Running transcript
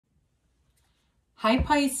Hi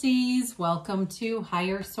Pisces, welcome to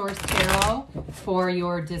Higher Source Tarot for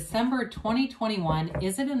your December 2021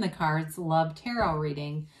 Is It in the Cards Love Tarot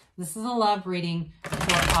reading. This is a love reading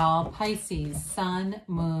for all Pisces, Sun,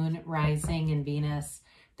 Moon, Rising, and Venus.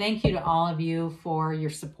 Thank you to all of you for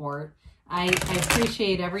your support. I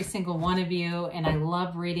appreciate every single one of you, and I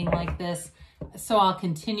love reading like this, so I'll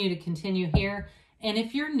continue here. And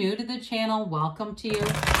if you're new to the channel, welcome to you.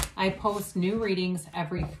 I post new readings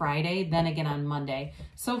every Friday, then again on Monday.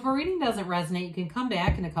 So if a reading doesn't resonate, you can come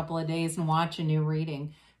back in a couple of days and watch a new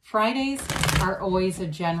reading. Fridays are always a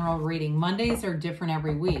general reading. Mondays are different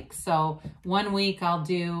every week. So one week I'll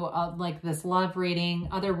do like this love reading.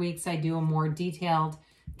 Other weeks I do a more detailed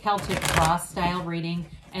Celtic cross style reading.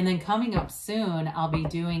 And then coming up soon, I'll be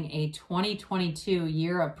doing a 2022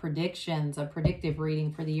 year of predictions, a predictive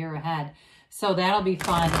reading for the year ahead. So that'll be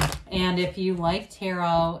fun. And if you like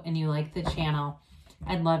tarot and you like the channel,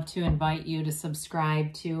 I'd love to invite you to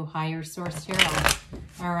subscribe to Higher Source Tarot.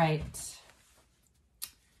 All right.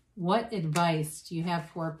 What advice do you have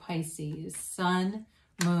for Pisces, Sun,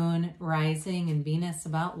 Moon, Rising, and Venus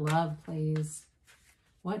about love, please?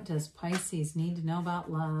 What does Pisces need to know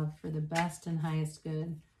about love for the best and highest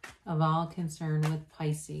good of all concerned with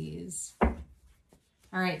Pisces?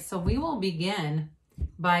 All right, so we will begin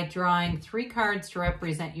by drawing 3 cards to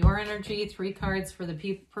represent your energy, 3 cards for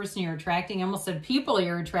the person you're attracting. I almost said people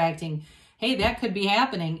you're attracting. Hey, that could be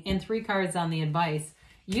happening. And 3 cards on the advice.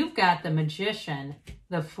 You've got the Magician,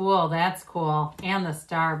 the Fool, that's cool, and the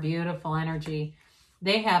Star, beautiful energy.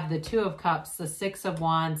 They have the 2 of Cups, the 6 of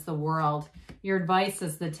Wands, the World. Your advice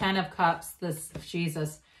is the 10 of Cups,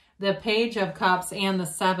 the Page of Cups, and the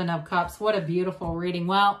 7 of Cups. What a beautiful reading.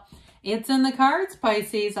 Well, it's in the cards,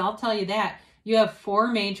 Pisces, I'll tell you that. You have 4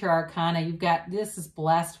 major arcana. You've got, this is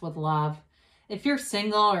blessed with love. If you're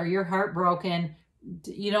single or you're heartbroken,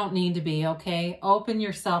 you don't need to be, okay? Open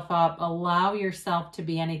yourself up. Allow yourself to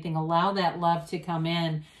be anything. Allow that love to come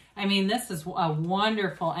in. I mean, this is a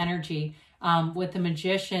wonderful energy with the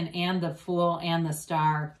Magician and the Fool and the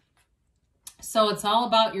Star. So it's all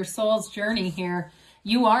about your soul's journey here.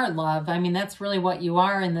 You are love. I mean, that's really what you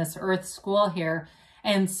are in this earth school here.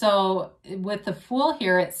 And so with the Fool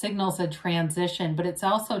here, it signals a transition, but it's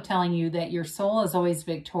also telling you that your soul is always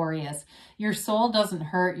victorious. Your soul doesn't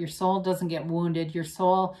hurt. Your soul doesn't get wounded. Your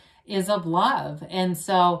soul is of love. And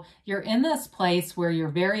so you're in this place where you're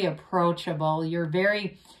very approachable. You're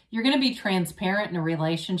going to be transparent in a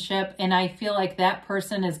relationship. And I feel like that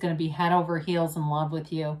person is going to be head over heels in love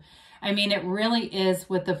with you. I mean, it really is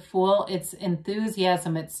with the Fool. It's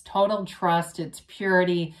enthusiasm. It's total trust. It's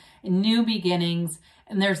purity, new beginnings.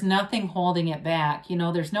 And there's nothing holding it back. You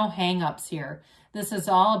know, there's no hang-ups here. This is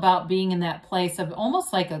all about being in that place of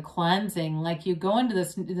almost like a cleansing. Like you go into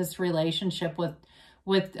this relationship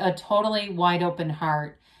with a totally wide open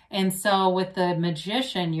heart. And so with the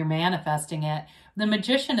Magician, you're manifesting it. The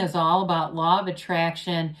Magician is all about law of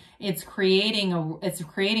attraction. It's creating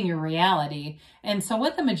your reality. And so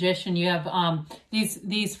with the Magician, you have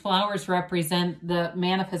these flowers represent the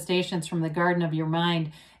manifestations from the garden of your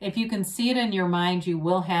mind. If you can see it in your mind, you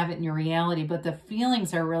will have it in your reality. But the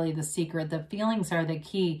feelings are really the secret. The feelings are the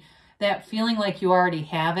key. That feeling like you already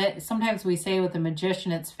have it. Sometimes we say with the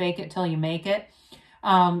Magician, it's fake it till you make it.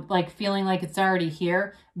 Like feeling like it's already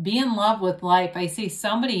here. Be in love with life. I see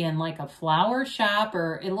somebody in like a flower shop,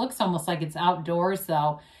 or it looks almost like it's outdoors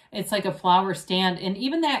though. It's like a flower stand, and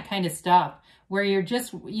even that kind of stuff where you're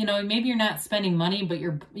just, you know, maybe you're not spending money, but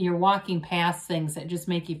you're walking past things that just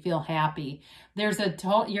make you feel happy. You're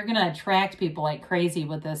going to attract people like crazy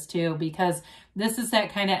with this too, because this is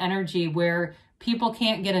that kind of energy where people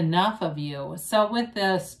can't get enough of you. So with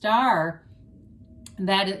the Star,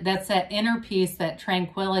 that's that inner peace, that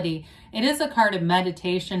tranquility. It is a card of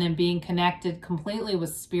meditation and being connected completely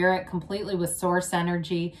with spirit, completely with source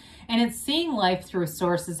energy, and it's seeing life through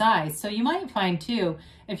source's eyes. So you might find too,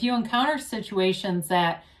 if you encounter situations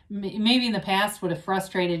that maybe in the past would have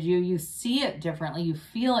frustrated you, you see it differently, you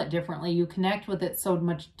feel it differently, you connect with it so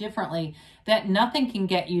much differently that nothing can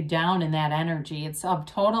get you down in that energy. It's of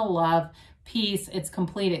total love, peace, it's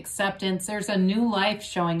complete acceptance. There's a new life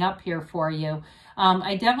showing up here for you.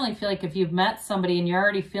 I definitely feel like if you've met somebody and you're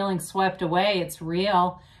already feeling swept away, it's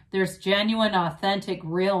real. There's genuine, authentic,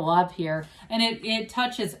 real love here. And it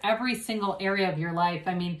touches every single area of your life.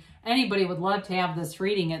 I mean, anybody would love to have this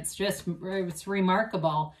reading. It's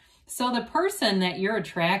remarkable. So the person that you're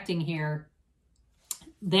attracting here,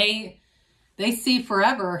 they see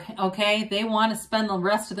forever, okay? They want to spend the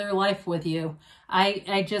rest of their life with you.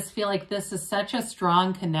 I just feel like this is such a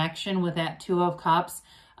strong connection with that 2 of Cups.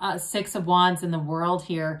 Six of Wands in the world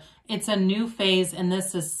here. It's a new phase, and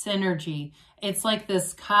this is synergy. It's like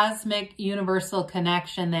this cosmic universal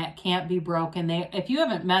connection that can't be broken. If you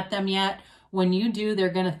haven't met them yet, when you do, they're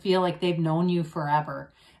going to feel like they've known you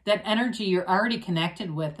forever. That energy, you're already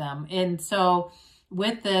connected with them. And so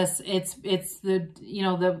with this, it's the, you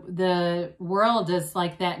know, the world is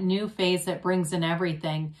like that new phase that brings in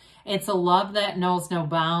everything. It's a love that knows no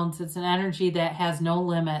bounds. It's an energy that has no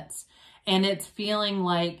limits. And it's feeling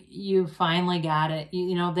like you finally got it.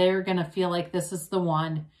 You know, they're going to feel like this is the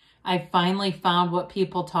one. I finally found what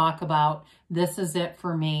people talk about. This is it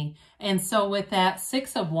for me. And so with that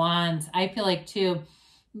Six of Wands, I feel like too,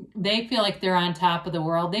 they feel like they're on top of the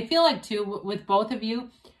world. They feel like too, with both of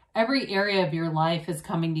you, every area of your life is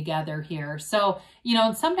coming together here. So, you know,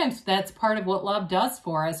 and sometimes that's part of what love does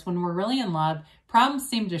for us. When we're really in love, problems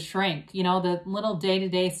seem to shrink. You know, the little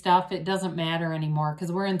day-to-day stuff, it doesn't matter anymore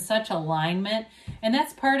because we're in such alignment. And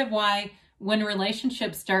that's part of why when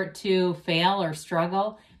relationships start to fail or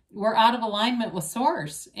struggle, we're out of alignment with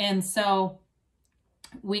Source. And so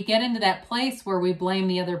we get into that place where we blame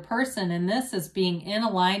the other person, and this is being in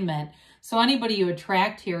alignment. So anybody you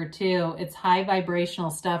attract here too, it's high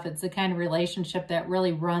vibrational stuff. It's the kind of relationship that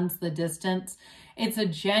really runs the distance. It's a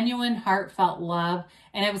genuine, heartfelt love.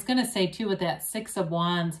 And I was going to say too, with that Six of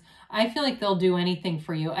Wands, I feel like they'll do anything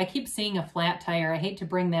for you. I keep seeing a flat tire. I hate to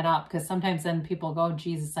bring that up because sometimes then people go,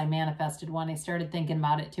 Jesus, I manifested one. I started thinking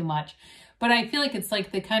about it too much. But I feel like it's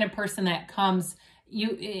like the kind of person that comes,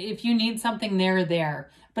 if you need something, they're there.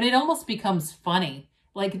 But it almost becomes funny.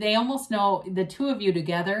 Like they almost know, the two of you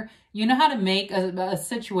together, you know how to make a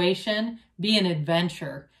situation be an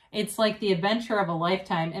adventure. It's like the adventure of a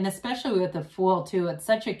lifetime. And especially with the Fool too, it's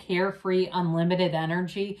such a carefree, unlimited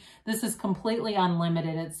energy. This is completely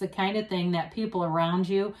unlimited. It's the kind of thing that people around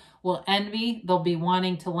you will envy. They'll be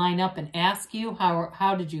wanting to line up and ask you,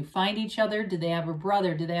 how did you find each other? Did they have a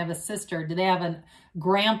brother? Did they have a sister? Did they have a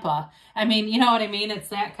grandpa? I mean, you know what I mean? It's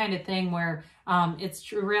that kind of thing where it's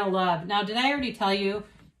true, real love. Now, did I already tell you,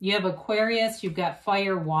 you have Aquarius, you've got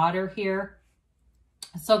fire, water here.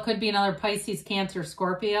 So it could be another Pisces, Cancer,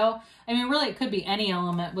 Scorpio. I mean, really, it could be any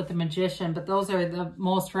element with the Magician, but those are the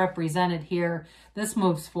most represented here. This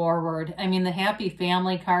moves forward. I mean, the Happy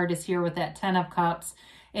Family card is here with that Ten of Cups.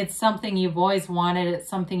 It's something you've always wanted. It's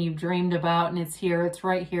something you've dreamed about, and it's here. It's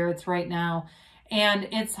right here. It's right now. And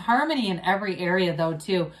it's harmony in every area, though,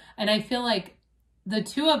 too. And I feel like the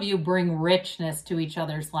two of you bring richness to each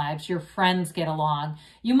other's lives. Your friends get along.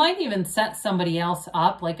 You might even set somebody else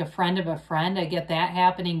up, like a friend of a friend. I get that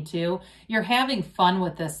happening too. You're having fun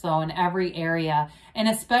with this though in every area. And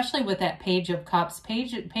especially with that Page of Cups.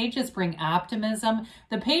 Pages bring optimism.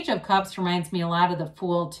 The Page of Cups reminds me a lot of the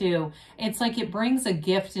Fool too. It's like it brings a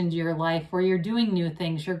gift into your life where you're doing new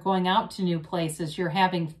things. You're going out to new places. You're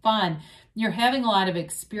having fun. You're having a lot of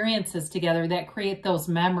experiences together that create those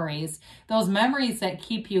memories that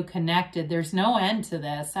keep you connected. There's no end to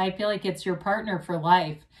this. I feel like it's your partner for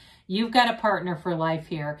life. You've got a partner for life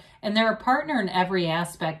here, and they're a partner in every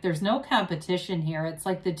aspect. There's no competition here. It's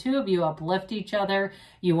like the two of you uplift each other.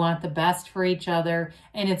 You want the best for each other,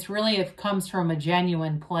 and it's really, it comes from a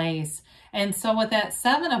genuine place. And so with that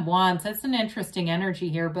Seven of Wands, that's an interesting energy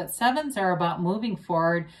here, but sevens are about moving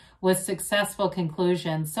forward with successful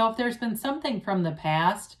conclusions. So if there's been something from the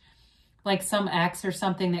past, like some ex or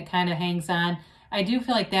something that kind of hangs on, I do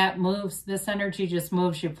feel like that moves, this energy just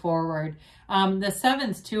moves you forward. The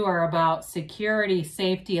sevens too are about security,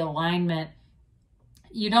 safety, alignment.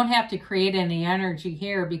 You don't have to create any energy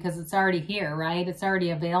here because it's already here, right? It's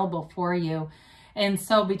already available for you. And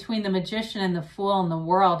so between the Magician and the Fool and the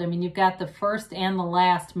World, I mean, you've got the first and the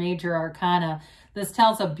last major arcana. This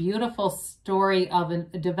tells a beautiful story of a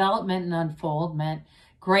development and unfoldment.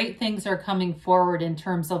 Great things are coming forward in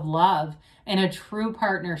terms of love and a true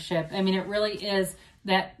partnership. I mean, it really is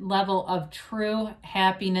that level of true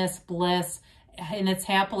happiness, bliss, and it's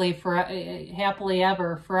happily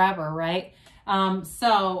ever, forever, right?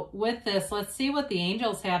 So with this, let's see what the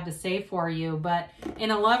angels have to say for you. But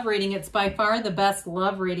in a love reading, it's by far the best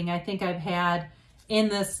love reading I think I've had in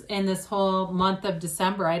this whole month of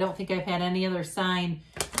December. I don't think I've had any other sign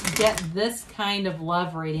get this kind of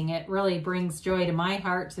love reading. It really brings joy to my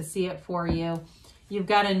heart to see it for you. You've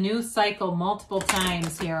got a new cycle multiple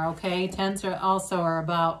times here, okay? Tens also are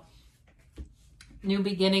about new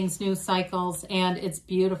beginnings, new cycles, and it's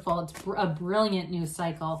beautiful. It's a brilliant new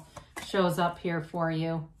cycle shows up here for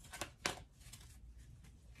you.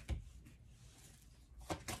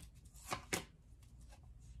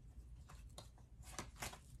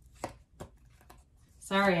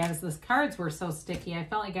 Sorry, those cards were so sticky. I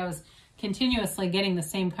felt like I was continuously getting the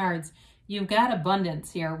same cards. You've got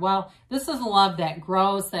abundance here. Well, this is a love that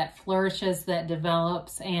grows, that flourishes, that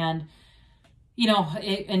develops, and you know,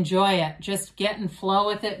 enjoy it. Just get in flow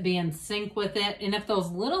with it, be in sync with it. And if those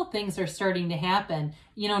little things are starting to happen,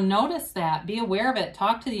 you know, notice that. Be aware of it.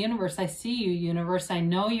 Talk to the universe. I see you, universe. I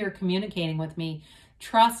know you're communicating with me.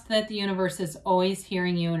 Trust that the universe is always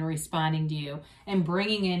hearing you and responding to you and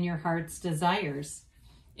bringing in your heart's desires.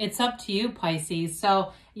 It's up to you, Pisces.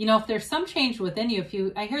 So, you know, if there's some change within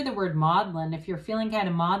you, I hear the word maudlin, if you're feeling kind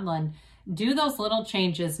of maudlin, do those little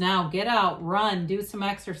changes now. Get out, run, do some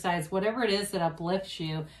exercise, whatever it is that uplifts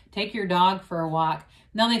you. Take your dog for a walk.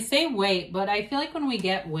 Now, they say wait, but I feel like when we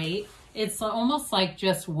get wait, it's almost like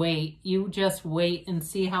just wait. You just wait and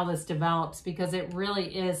see how this develops, because it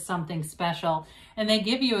really is something special. And they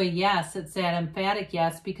give you a yes. It's that emphatic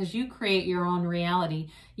yes, because you create your own reality.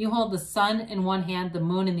 You hold the sun in one hand, the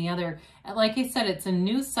moon in the other. Like I said, it's a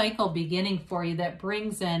new cycle beginning for you that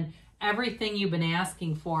brings in everything you've been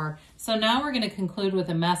asking for. So now we're going to conclude with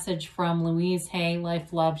a message from Louise Hay,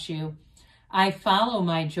 Life Loves You. I follow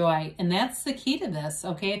my joy. And that's the key to this,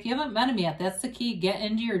 okay? If you haven't met them yet, that's the key. Get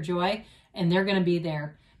into your joy, and they're going to be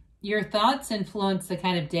there. Your thoughts influence the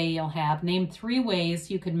kind of day you'll have. Name 3 ways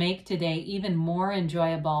you could make today even more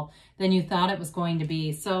enjoyable than you thought it was going to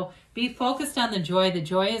be. So be focused on the joy. The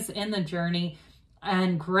joy is in the journey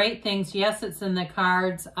and great things. Yes, it's in the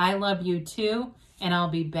cards. I love you too. And I'll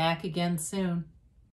be back again soon.